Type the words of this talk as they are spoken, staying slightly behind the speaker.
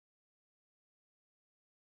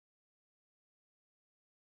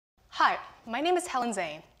Hi, my name is Helen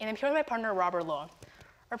Zhang, and I'm here with my partner Robert Luo.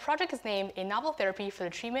 Our project is named A Novel Therapy for the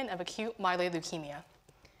Treatment of Acute Myeloid Leukemia.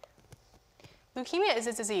 Leukemia is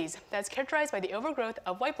a disease that is characterized by the overgrowth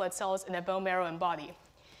of white blood cells in the bone marrow and body.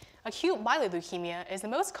 Acute myeloid leukemia is the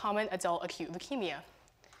most common adult acute leukemia.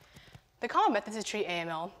 The common methods to treat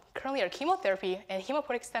AML currently are chemotherapy and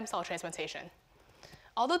hematopoietic stem cell transplantation.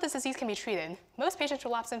 Although this disease can be treated, most patients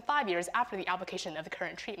relapse in 5 years after the application of the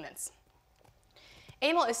current treatments.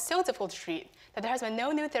 AML is so difficult to treat that there has been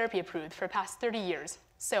no new therapy approved for the past 30 years,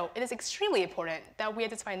 so it is extremely important that we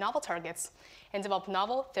identify novel targets and develop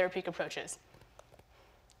novel therapeutic approaches.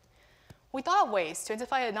 We thought of ways to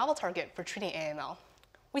identify a novel target for treating AML.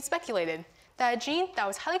 We speculated that a gene that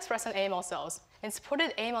was highly expressed on AML cells and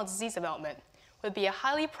supported AML disease development would be a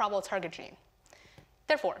highly probable target gene.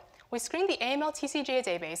 Therefore, we screened the AML TCGA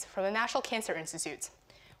database from the National Cancer Institute,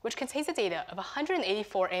 which contains the data of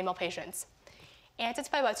 184 AML patients, and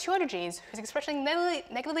identified about 200 genes whose expression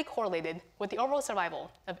negatively correlated with the overall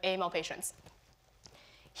survival of AML patients.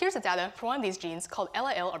 Here's the data for one of these genes called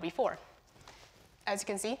LILRB4. As you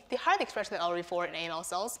can see, the higher the expression of LRB4 in AML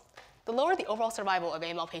cells, the lower the overall survival of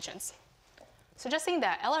AML patients, suggesting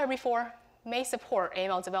that LRB4 may support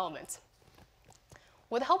AML development.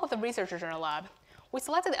 With the help of the researchers in our lab, we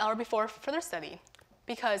selected LRB4 for further study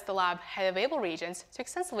because the lab had available reagents to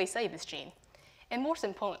extensively study this gene. And most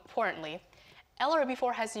importantly,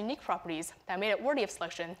 LRB4 has unique properties that made it worthy of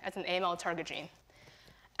selection as an AML target gene.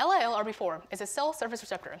 LILRB4 is a cell surface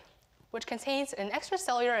receptor, which contains an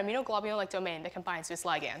extracellular immunoglobulin-like domain that combines to its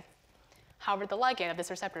ligand. However, the ligand of this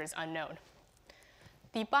receptor is unknown.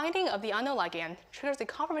 The binding of the unknown ligand triggers a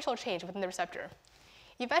conformational change within the receptor,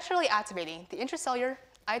 eventually activating the intracellular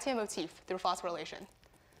ITM motif through phosphorylation.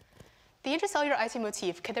 The intracellular ITM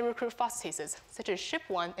motif can then recruit phosphatases, such as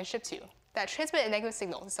SHP1 and SHP2, that transmit a negative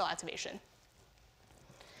signal to cell activation.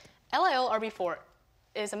 LILRB4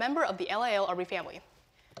 is a member of the LILRB family,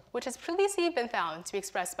 which has previously been found to be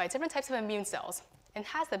expressed by different types of immune cells and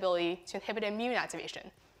has the ability to inhibit immune activation.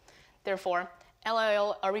 Therefore,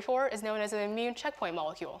 LILRB4 is known as an immune checkpoint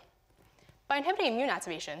molecule. By inhibiting immune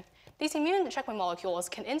activation, these immune checkpoint molecules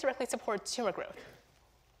can indirectly support tumor growth.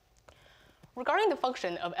 Regarding the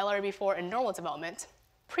function of LILRB4 in normal development,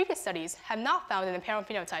 previous studies have not found an apparent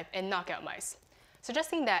phenotype in knockout mice,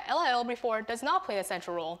 suggesting that LILRB4 does not play an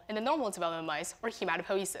essential role in the normal development of mice or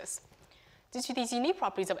hematopoiesis. Due to these unique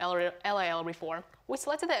properties of LILRB4, we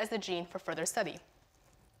selected it as the gene for further study.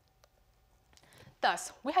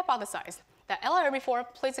 Thus, we hypothesized that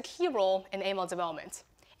LILRB4 plays a key role in AML development,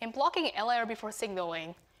 and blocking LILRB4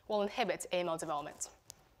 signaling will inhibit AML development.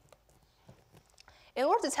 In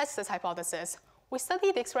order to test this hypothesis, we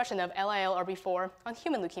studied the expression of LILRB4 on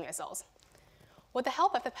human leukemia cells. With the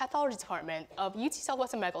help of the pathology department of UT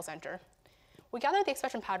Southwestern Medical Center, we gathered the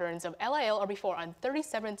expression patterns of LILRB4 on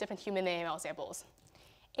 37 different human AML samples.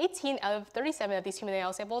 18 out of 37 of these human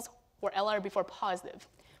AML samples were LILRB4 positive,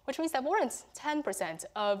 which means that more than 10%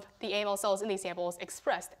 of the AML cells in these samples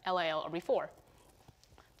expressed LILRB4.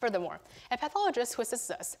 Furthermore, a pathologist who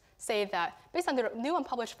assists us say that, based on their new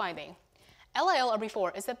unpublished finding,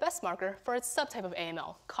 LILRB4 is the best marker for a subtype of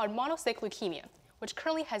AML called monocytic leukemia, which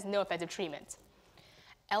currently has no effective treatment.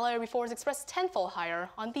 LILRB4 is expressed tenfold higher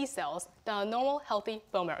on these cells than on normal, healthy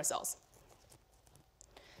bone marrow cells.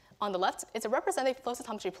 On the left is a representative flow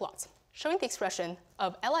cytometry plot showing the expression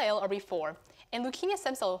of LILRB4 and leukemia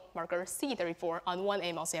stem cell marker CD34 on one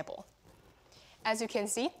AML sample. As you can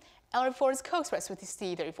see, LILRB4 is co-expressed with the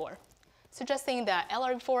CD34, suggesting that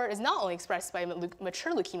LILRB4 is not only expressed by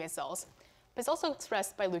mature leukemia cells, but is also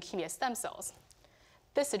expressed by leukemia stem cells.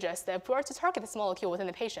 This suggests that if we were to target this molecule within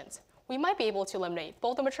the patient, we might be able to eliminate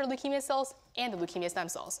both the mature leukemia cells and the leukemia stem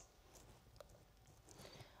cells.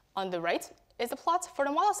 On the right is the plot for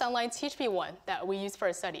the model cell line THP1 that we used for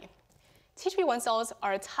our study. THP1 cells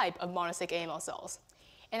are a type of monocytic AML cells.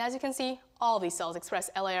 And as you can see, all of these cells express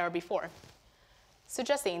LILRB4,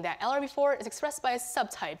 suggesting that LILRB4 is expressed by a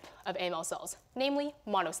subtype of AML cells, namely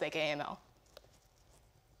monocytic AML.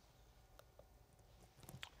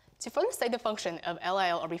 To further study the function of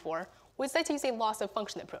LILRB4, we decided to use a loss of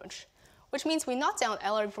function approach, which means we knock down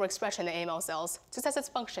LILRB4 expression in AML cells to test its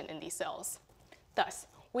function in these cells. Thus,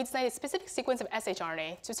 we designed a specific sequence of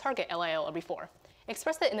shRNA to target LILRB4,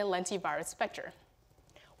 expressed it in a lentivirus vector.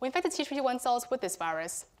 We infected THP1 cells with this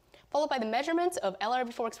virus, followed by the measurement of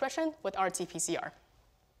LILRB4 expression with RT-PCR.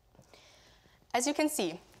 As you can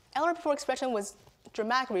see, LILRB4 expression was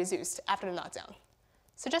dramatically reduced after the knockdown,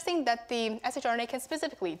 suggesting that the shRNA can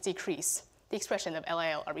specifically decrease the expression of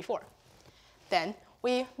LILRB4. Then,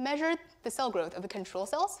 we measured the cell growth of the control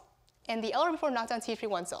cells and the LILRB4 knockdown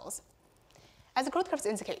THP1 cells. As the growth curves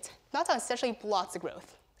indicate, knockdown essentially blocks the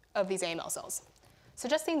growth of these AML cells,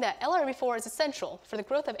 suggesting that LRB4 is essential for the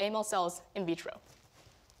growth of AML cells in vitro.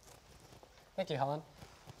 Thank you, Helen.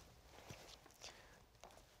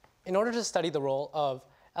 In order to study the role of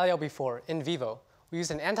LLB4 in vivo, we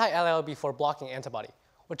used an anti-LLB4 blocking antibody,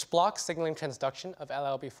 which blocks signaling transduction of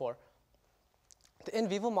LLB4. The in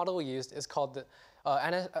vivo model we used is called the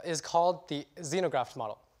xenograft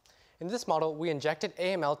model. In this model, we injected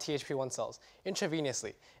AML THP1 cells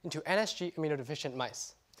intravenously into NSG immunodeficient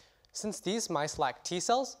mice. Since these mice lack T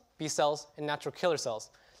cells, B cells, and natural killer cells,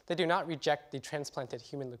 they do not reject the transplanted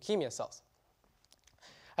human leukemia cells.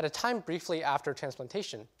 At a time briefly after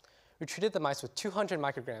transplantation, we treated the mice with 200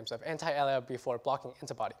 micrograms of anti-LLB4 blocking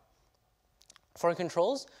antibody. For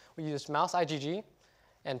controls, we used mouse IgG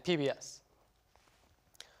and PBS.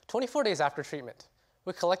 24 days after treatment,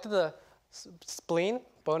 we collected the spleen,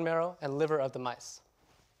 bone marrow, and liver of the mice.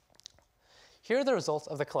 Here are the results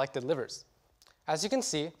of the collected livers. As you can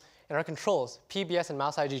see, in our controls, PBS and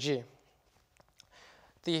mouse IgG,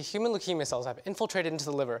 the human leukemia cells have infiltrated into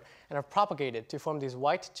the liver and have propagated to form these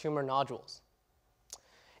white tumor nodules.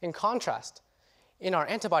 In contrast, in our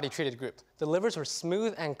antibody-treated group, the livers were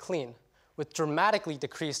smooth and clean with dramatically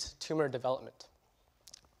decreased tumor development,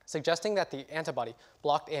 suggesting that the antibody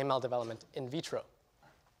blocked AML development in vitro.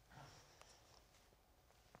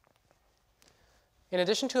 In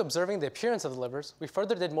addition to observing the appearance of the livers, we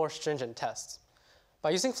further did more stringent tests. By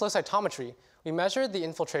using flow cytometry, we measured the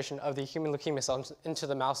infiltration of the human leukemia cells into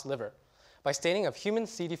the mouse liver by staining of human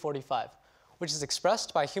CD45, which is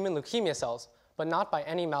expressed by human leukemia cells, but not by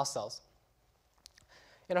any mouse cells.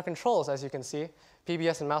 In our controls, as you can see,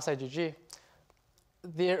 PBS and mouse IgG,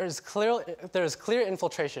 there is clear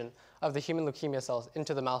infiltration of the human leukemia cells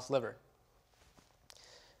into the mouse liver.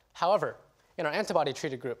 However, in our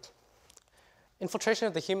antibody-treated group, infiltration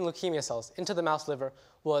of the human leukemia cells into the mouse liver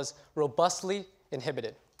was robustly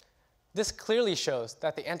inhibited. This clearly shows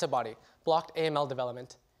that the antibody blocked AML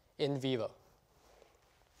development in vivo.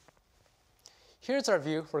 Here's our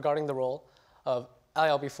view regarding the role of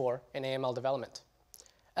LLB4 in AML development.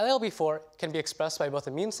 LLB4 can be expressed by both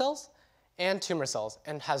immune cells and tumor cells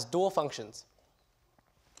and has dual functions.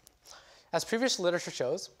 As previous literature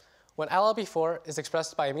shows, when LLB4 is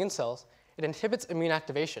expressed by immune cells, it inhibits immune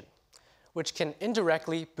activation, which can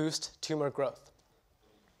indirectly boost tumor growth.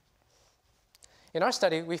 In our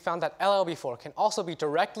study, we found that LLB4 can also be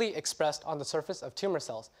directly expressed on the surface of tumor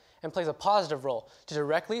cells and plays a positive role to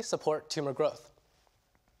directly support tumor growth.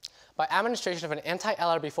 By administration of an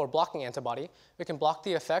anti-LRB4 blocking antibody, we can block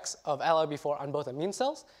the effects of LRB4 on both immune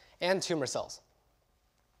cells and tumor cells.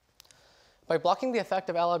 By blocking the effect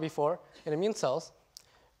of LRB4 in immune cells,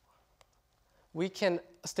 we can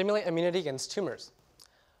stimulate immunity against tumors.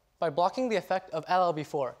 By blocking the effect of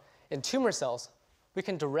LLB4 in tumor cells, we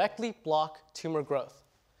can directly block tumor growth.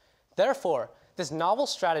 Therefore, this novel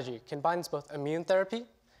strategy combines both immune therapy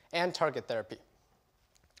and target therapy.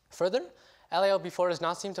 Further, LLB4 does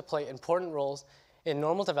not seem to play important roles in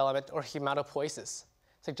normal development or hematopoiesis,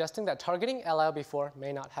 suggesting that targeting LLB4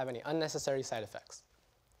 may not have any unnecessary side effects.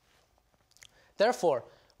 Therefore,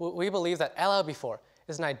 we believe that LLB4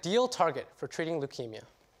 is an ideal target for treating leukemia.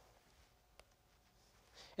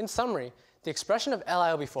 In summary, the expression of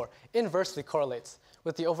LLB4 inversely correlates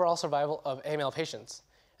with the overall survival of AML patients.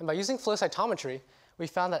 And by using flow cytometry, we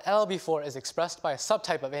found that LLB4 is expressed by a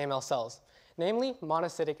subtype of AML cells, namely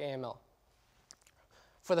monocytic AML.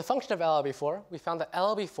 For the function of LLB4, we found that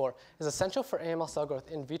LLB4 is essential for AML cell growth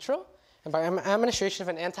in vitro, and by administration of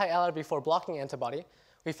an anti-LRB4 blocking antibody,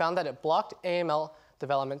 we found that it blocked AML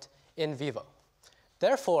development in vivo.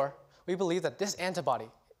 Therefore, we believe that this antibody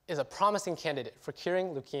is a promising candidate for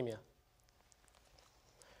curing leukemia.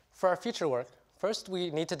 For our future work, first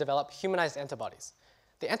we need to develop humanized antibodies.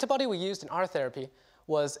 The antibody we used in our therapy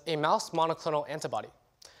was a mouse monoclonal antibody.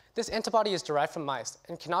 This antibody is derived from mice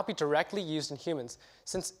and cannot be directly used in humans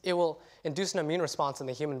since it will induce an immune response in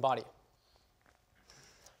the human body.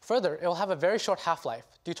 Further, it will have a very short half-life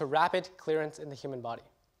due to rapid clearance in the human body.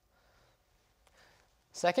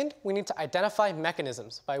 Second, we need to identify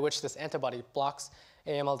mechanisms by which this antibody blocks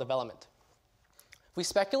AML development. We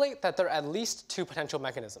speculate that there are at least two potential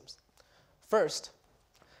mechanisms. First,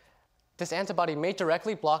 this antibody may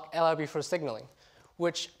directly block LRB4 signaling,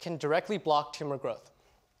 which can directly block tumor growth.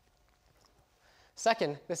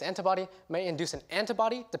 Second, this antibody may induce an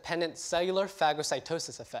antibody-dependent cellular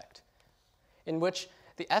phagocytosis effect, in which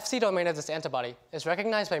the Fc domain of this antibody is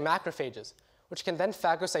recognized by macrophages, which can then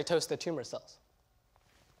phagocytose the tumor cells.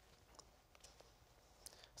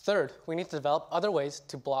 Third, we need to develop other ways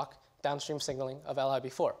to block downstream signaling of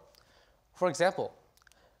LRB4. For example,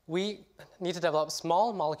 we need to develop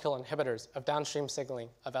small molecule inhibitors of downstream signaling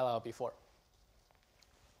of LLB4.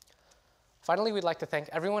 Finally, we'd like to thank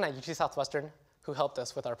everyone at UT Southwestern who helped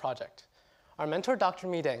us with our project. Our mentor, Dr.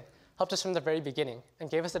 Deng, helped us from the very beginning and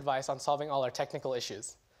gave us advice on solving all our technical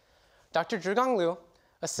issues. Dr. Zhigang Liu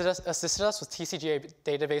assisted us with TCGA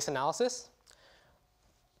database analysis.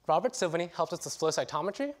 Robert Silvany helped us with flow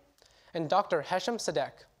cytometry. And Dr. Hesham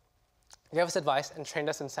Sadek gave us advice and trained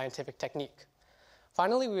us in scientific technique.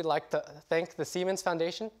 Finally, we'd like to thank the Siemens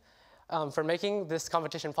Foundation for making this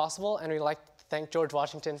competition possible, and we'd like to thank George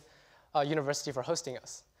Washington University for hosting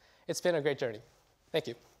us. It's been a great journey. Thank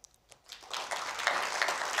you.